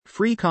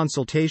Free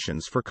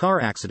consultations for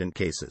car accident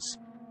cases.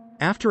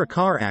 After a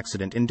car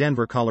accident in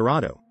Denver,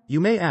 Colorado,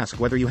 you may ask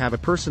whether you have a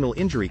personal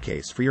injury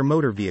case for your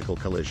motor vehicle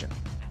collision.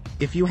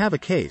 If you have a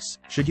case,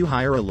 should you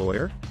hire a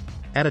lawyer?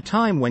 At a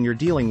time when you're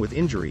dealing with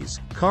injuries,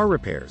 car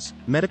repairs,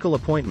 medical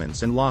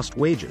appointments and lost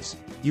wages,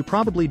 you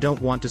probably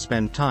don't want to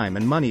spend time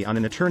and money on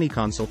an attorney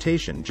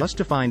consultation just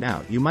to find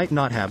out you might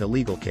not have a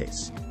legal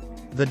case.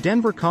 The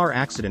Denver car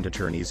accident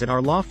attorneys at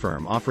our law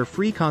firm offer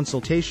free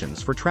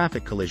consultations for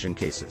traffic collision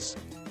cases.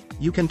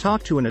 You can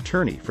talk to an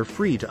attorney for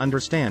free to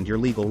understand your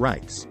legal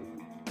rights.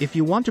 If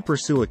you want to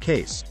pursue a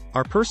case,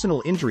 our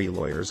personal injury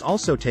lawyers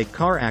also take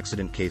car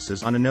accident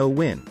cases on a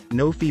no-win,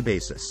 no-fee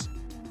basis.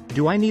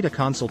 Do I need a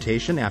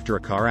consultation after a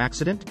car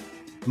accident?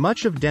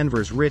 Much of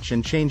Denver's rich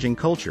and changing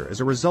culture is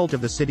a result of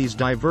the city's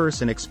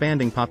diverse and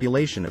expanding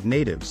population of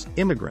natives,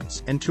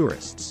 immigrants, and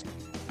tourists.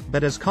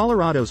 But as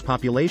Colorado's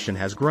population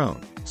has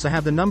grown, so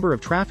have the number of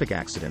traffic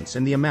accidents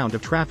and the amount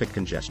of traffic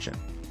congestion.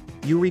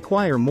 You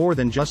require more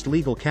than just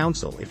legal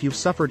counsel if you've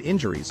suffered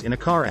injuries in a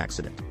car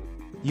accident.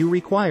 You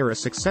require a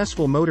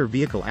successful motor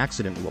vehicle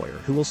accident lawyer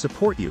who will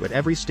support you at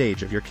every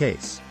stage of your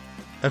case.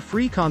 A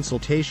free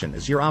consultation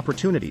is your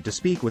opportunity to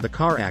speak with a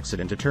car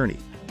accident attorney.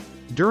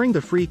 During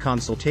the free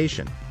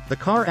consultation, the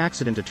car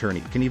accident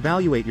attorney can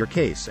evaluate your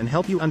case and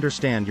help you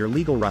understand your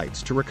legal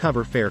rights to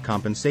recover fair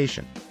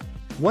compensation.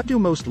 What do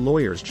most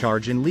lawyers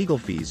charge in legal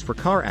fees for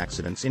car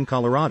accidents in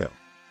Colorado?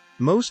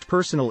 Most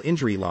personal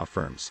injury law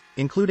firms,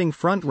 including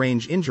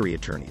front-range injury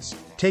attorneys,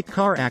 take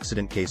car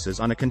accident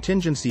cases on a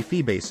contingency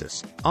fee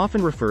basis,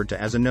 often referred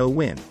to as a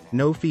no-win,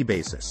 no-fee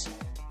basis.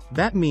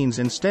 That means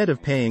instead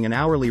of paying an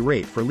hourly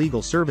rate for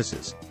legal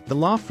services, the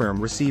law firm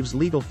receives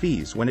legal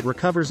fees when it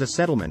recovers a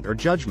settlement or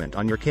judgment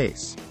on your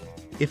case.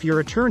 If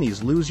your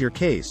attorneys lose your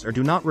case or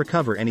do not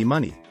recover any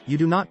money, you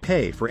do not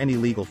pay for any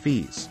legal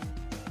fees.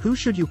 Who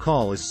should you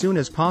call as soon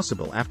as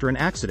possible after an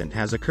accident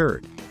has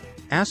occurred?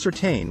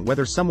 Ascertain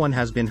whether someone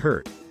has been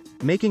hurt.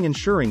 Making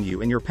ensuring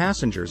you and your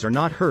passengers are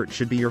not hurt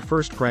should be your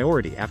first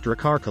priority after a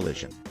car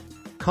collision.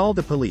 Call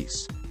the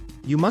police.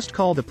 You must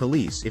call the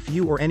police if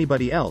you or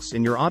anybody else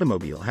in your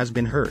automobile has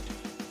been hurt.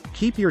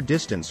 Keep your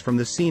distance from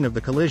the scene of the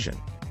collision.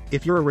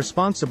 If you're a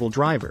responsible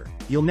driver,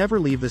 you'll never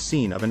leave the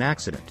scene of an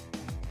accident.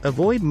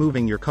 Avoid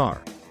moving your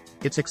car.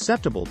 It's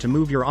acceptable to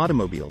move your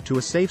automobile to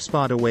a safe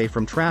spot away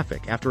from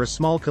traffic after a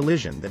small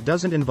collision that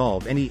doesn't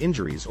involve any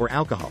injuries or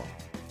alcohol.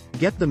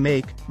 Get the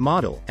make,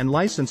 model, and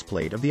license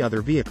plate of the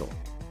other vehicle.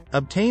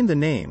 Obtain the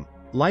name,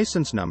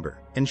 license number,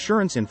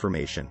 insurance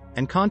information,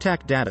 and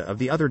contact data of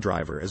the other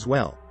driver as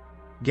well.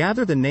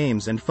 Gather the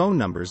names and phone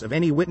numbers of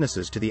any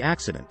witnesses to the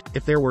accident,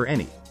 if there were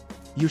any.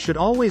 You should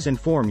always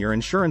inform your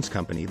insurance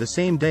company the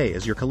same day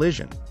as your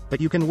collision,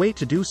 but you can wait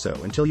to do so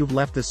until you've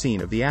left the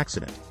scene of the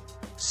accident.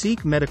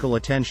 Seek medical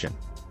attention.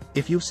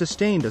 If you've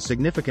sustained a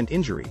significant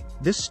injury,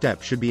 this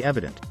step should be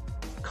evident.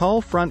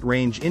 Call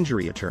front-range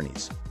injury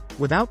attorneys.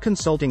 Without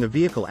consulting a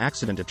vehicle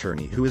accident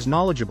attorney who is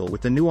knowledgeable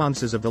with the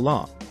nuances of the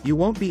law, you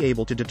won't be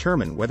able to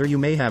determine whether you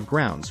may have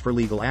grounds for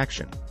legal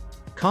action.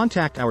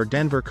 Contact our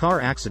Denver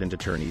car accident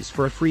attorneys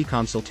for a free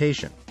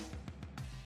consultation.